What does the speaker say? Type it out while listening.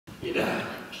You know,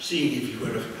 seeing if you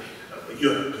were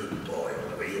you're a good boy,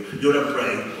 Oliver. You're a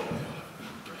brave boy.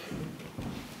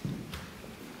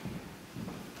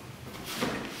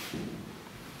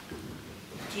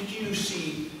 Did you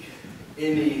see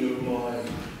any of my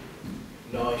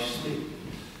nice things?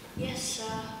 Yes,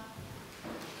 sir.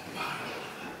 They're mine,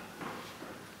 Oliver.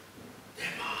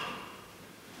 They're mine.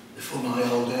 They're for my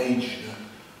old age,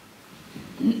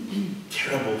 you know.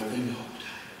 Terrible thing, old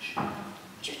age.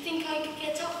 Do you think I could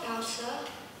get up now, sir?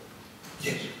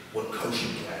 Yes, well, of course you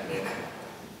can, yeah.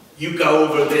 You go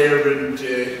over there and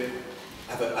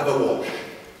have a wash.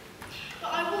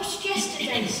 But I washed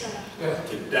yesterday, sir.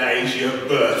 Today's your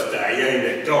birthday, ain't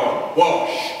it? Go on,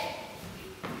 wash.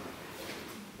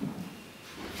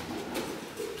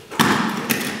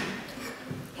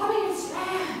 Come in,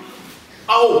 Sam.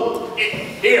 Oh,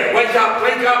 here, wake up,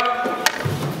 wake up.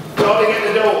 Darling at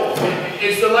the door.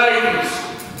 It's the ladies.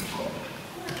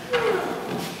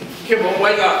 Come on,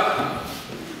 wake up.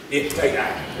 Here, take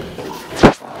that.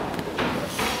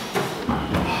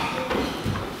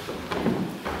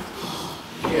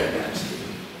 Yeah, that's it.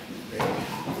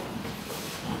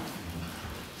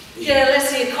 Yeah,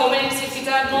 let's hear comments if you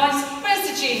don't mind. Where's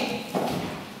the gin?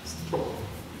 It's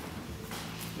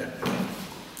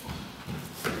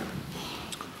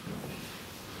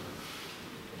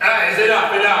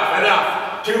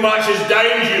enough. Too much is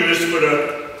dangerous for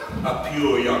a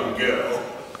pure young girl.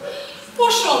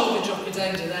 What's wrong with a drop of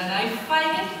danger then, eh,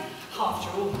 Fagin? After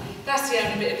all, that's the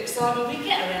only bit of excitement we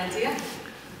get around here.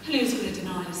 And who's going to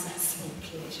deny us that small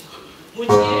pleasure? Would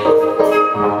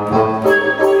you?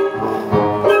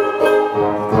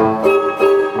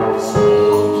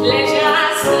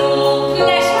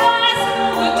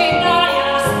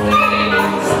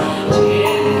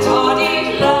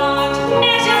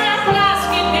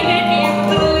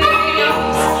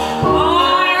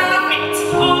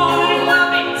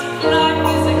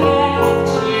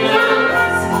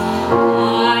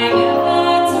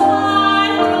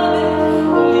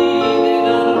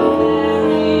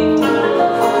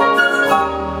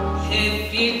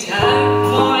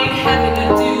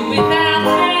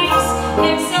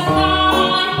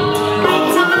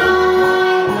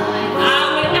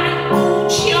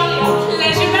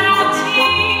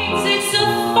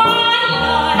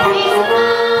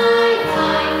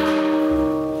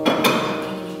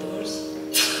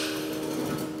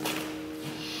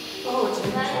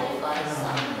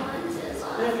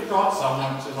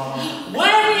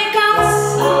 Well,